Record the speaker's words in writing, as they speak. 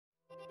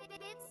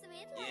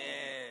Yeah.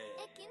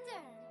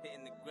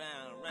 Hitting the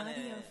ground, running.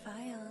 Audio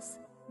files.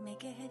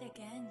 Make it hit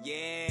again.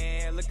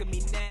 Yeah, look at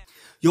me now.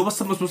 Yo,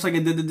 what's up? What's like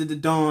a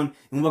dawn,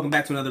 and welcome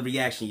back to another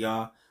reaction,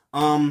 y'all.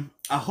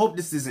 I hope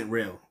this isn't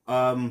real.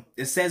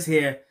 It says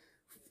here,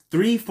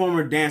 3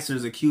 former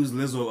dancers accuse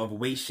Lizzo of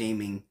weight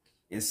shaming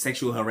and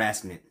sexual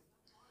harassment.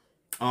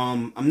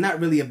 I'm not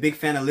really a big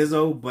fan of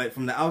Lizzo, but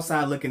from the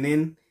outside looking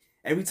in,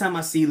 every time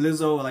I see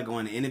Lizzo, like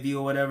on an interview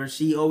or whatever,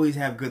 she always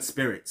have good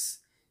spirits.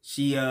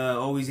 She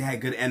always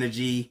had good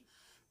energy.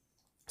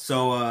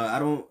 So I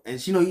don't,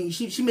 and she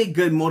made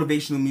good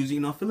motivational music,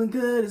 feeling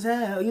good as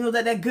hell,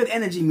 that good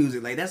energy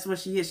music, like that's what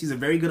she is. She's a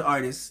very good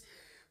artist.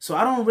 So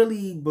I don't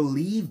really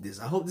believe this.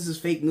 I hope this is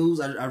fake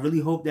news. I really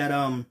hope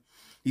that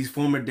these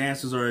former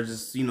dancers are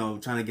just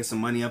trying to get some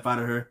money up out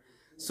of her.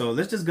 So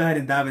let's just go ahead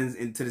and dive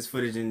into this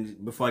footage,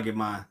 and before I give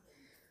my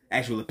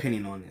actual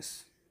opinion on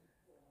this,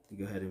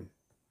 go ahead and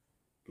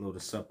blow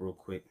this up real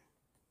quick.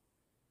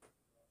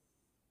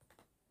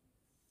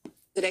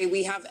 Today,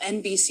 we have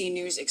NBC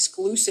News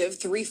exclusive.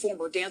 3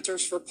 former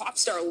dancers for pop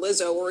star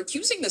Lizzo are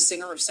accusing the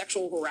singer of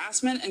sexual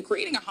harassment and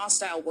creating a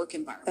hostile work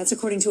environment. That's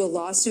according to a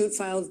lawsuit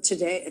filed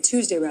Tuesday,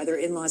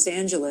 in Los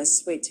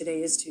Angeles. Wait,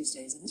 today is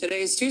Tuesday, isn't it?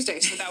 Today is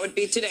Tuesday, so that would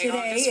be today.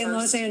 Today in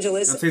Los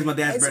Angeles. Today's my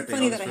dad's it's birthday.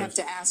 Funny that I have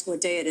to ask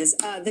what day it is.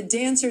 The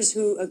dancers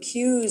who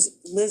accuse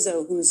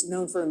Lizzo, who's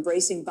known for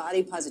embracing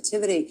body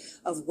positivity,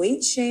 of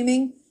weight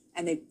shaming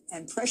and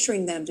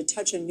pressuring them to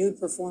touch a nude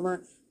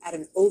performer at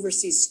an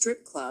overseas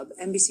strip club.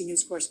 NBC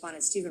News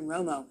correspondent Stephen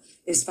Romo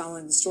is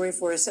following the story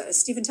for us.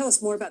 Stephen, tell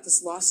us more about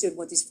this lawsuit and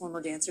what these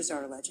former dancers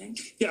are alleging.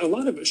 Yeah, a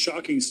lot of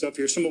shocking stuff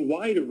here. Some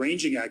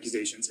wide-ranging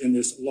accusations in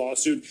this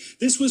lawsuit.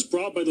 This was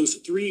brought by those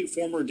 3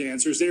 former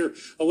dancers. They're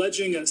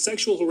alleging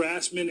sexual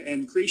harassment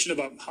and creation of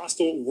a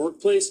hostile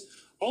workplace.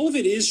 All of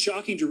it is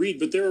shocking to read,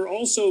 but there are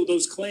also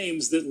those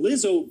claims that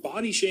Lizzo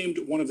body shamed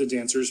one of the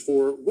dancers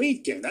for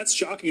weight gain. That's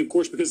shocking, of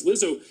course, because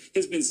Lizzo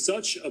has been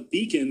such a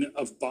beacon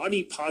of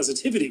body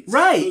positivity.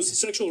 Right. Those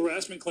sexual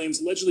harassment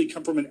claims allegedly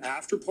come from an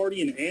after party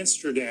in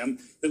Amsterdam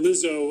that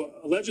Lizzo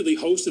allegedly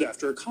hosted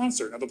after a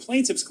concert. Now, the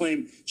plaintiffs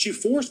claim she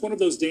forced one of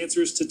those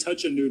dancers to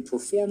touch a nude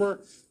performer.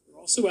 There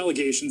are also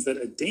allegations that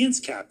a dance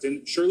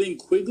captain, Shirlene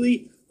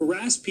Quigley,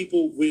 harassed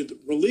people with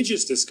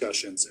religious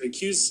discussions,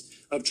 accused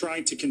of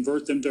trying to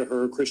convert them to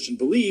her Christian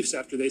beliefs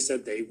after they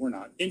said they were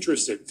not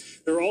interested.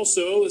 There are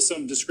also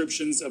some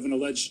descriptions of an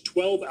alleged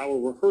 12-hour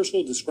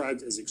rehearsal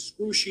described as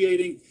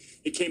excruciating.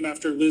 It came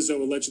after Lizzo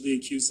allegedly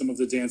accused some of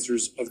the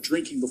dancers of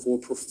drinking before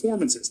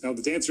performances. Now,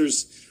 the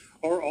dancers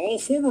are all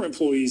former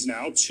employees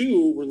now.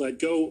 2 were let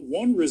go,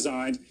 1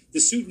 resigned. The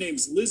suit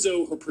names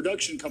Lizzo, her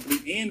production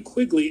company, and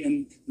Quigley,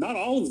 and not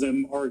all of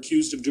them are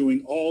accused of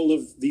doing all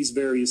of these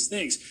various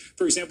things.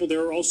 For example,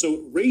 there are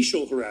also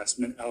racial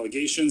harassment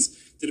allegations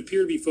that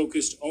appear to be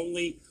focused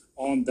only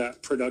on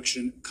that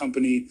production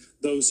company.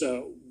 Those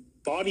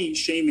body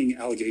shaming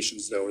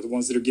allegations, though, are the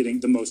ones that are getting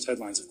the most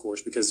headlines, of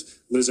course, because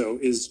Lizzo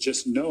is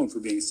just known for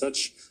being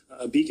such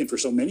a beacon for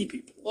so many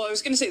people. Well, I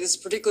was going to say this is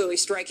particularly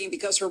striking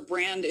because her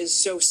brand is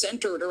so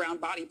centered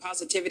around body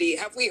positivity.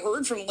 Have we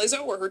heard from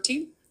Lizzo or her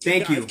team?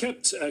 Thank you.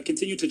 I've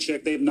continued to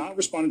check. They have not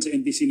responded to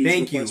NBC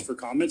News requests for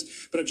comment,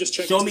 but I've just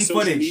checked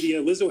social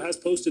media. Lizzo has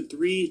posted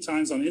 3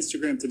 times on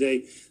Instagram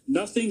today.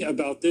 Nothing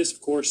about this. Of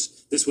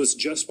course, this was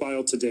just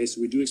filed today, so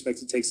we do expect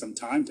to take some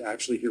time to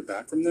actually hear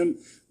back from them.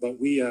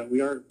 But we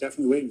are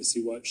definitely waiting to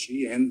see what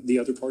she and the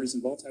other parties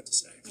involved have to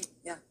say.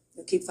 Yeah,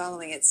 we'll keep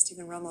following it.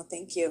 Stephen Romo,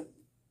 thank you.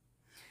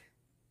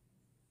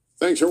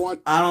 Thanks for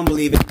watching. I don't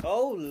believe it.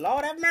 Oh,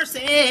 Lord have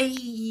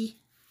mercy.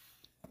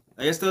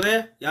 Are you still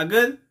there? Y'all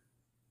good?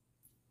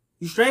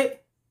 You straight?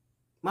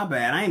 My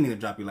bad. I ain't mean to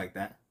drop you like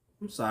that.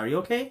 I'm sorry. You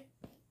okay?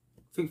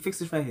 Fix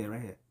this right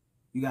here.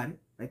 You got it?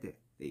 Right there.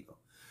 There you go.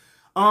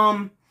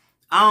 I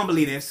don't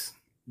believe this.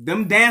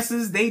 Them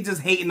dancers, they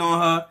just hating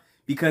on her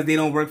because they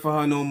don't work for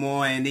her no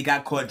more, and they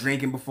got caught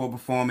drinking before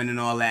performing and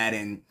all that,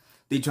 and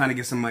they trying to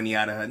get some money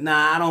out of her.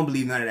 Nah, I don't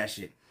believe none of that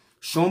shit.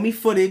 Show me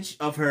footage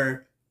of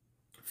her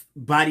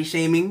body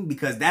shaming,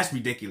 because that's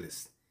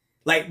ridiculous.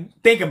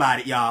 Like, think about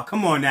it, y'all.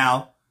 Come on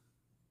now.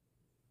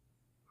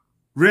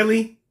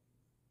 Really?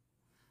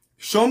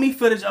 Show me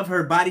footage of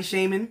her body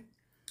shaming,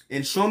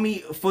 and show me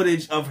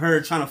footage of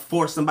her trying to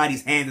force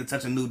somebody's hand to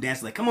touch a nude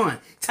dancer. Like, come on,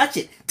 touch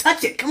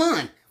it, come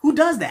on. Who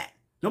does that?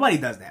 Nobody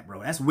does that,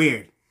 bro. That's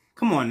weird.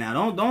 Come on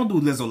now, don't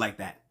do Lizzo like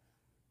that.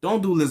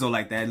 Don't do Lizzo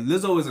like that.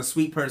 Lizzo is a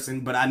sweet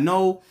person, but I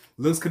know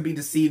looks could be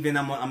deceiving.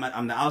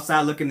 I'm the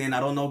outside looking in. I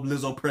don't know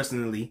Lizzo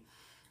personally.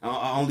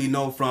 I only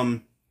know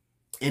from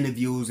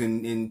interviews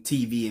and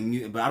TV and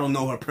music, but I don't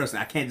know her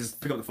personally. I can't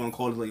just pick up the phone and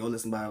call her like, yo,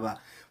 listen, blah, blah, blah.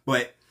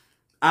 But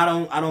I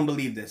don't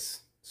believe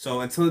this. So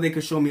until they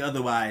can show me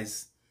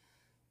otherwise,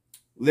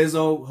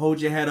 Lizzo,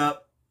 hold your head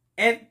up.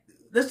 And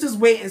let's just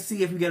wait and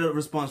see if we get a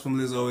response from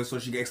Lizzo so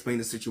she can explain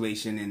the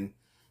situation. And,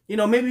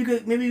 maybe we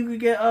could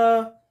get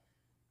a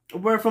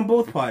word from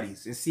both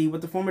parties and see what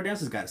the former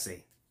dancers got to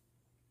say.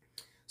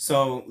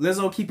 So,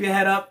 Lizzo, keep your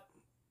head up.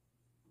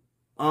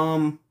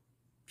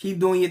 Keep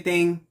doing your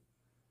thing.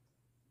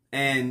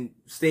 And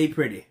stay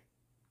pretty.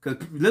 Cause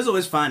Lizzo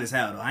is fine as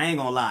hell though. I ain't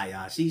gonna lie,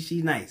 y'all.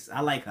 She nice.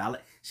 I like her.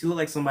 She look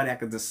like somebody I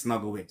could just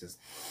snuggle with. Just.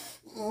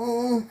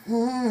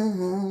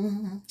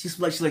 She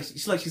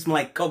smell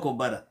like cocoa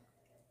butter.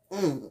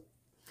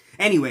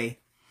 Anyway,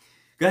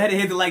 go ahead and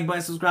hit the like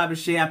button, subscribe, and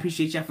share. I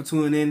appreciate y'all for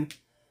tuning in.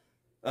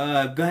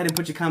 Go ahead and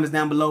put your comments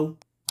down below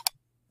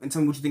and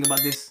tell me what you think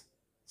about this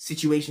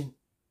situation.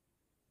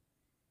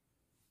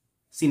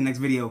 See you in the next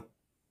video.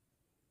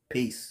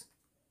 Peace.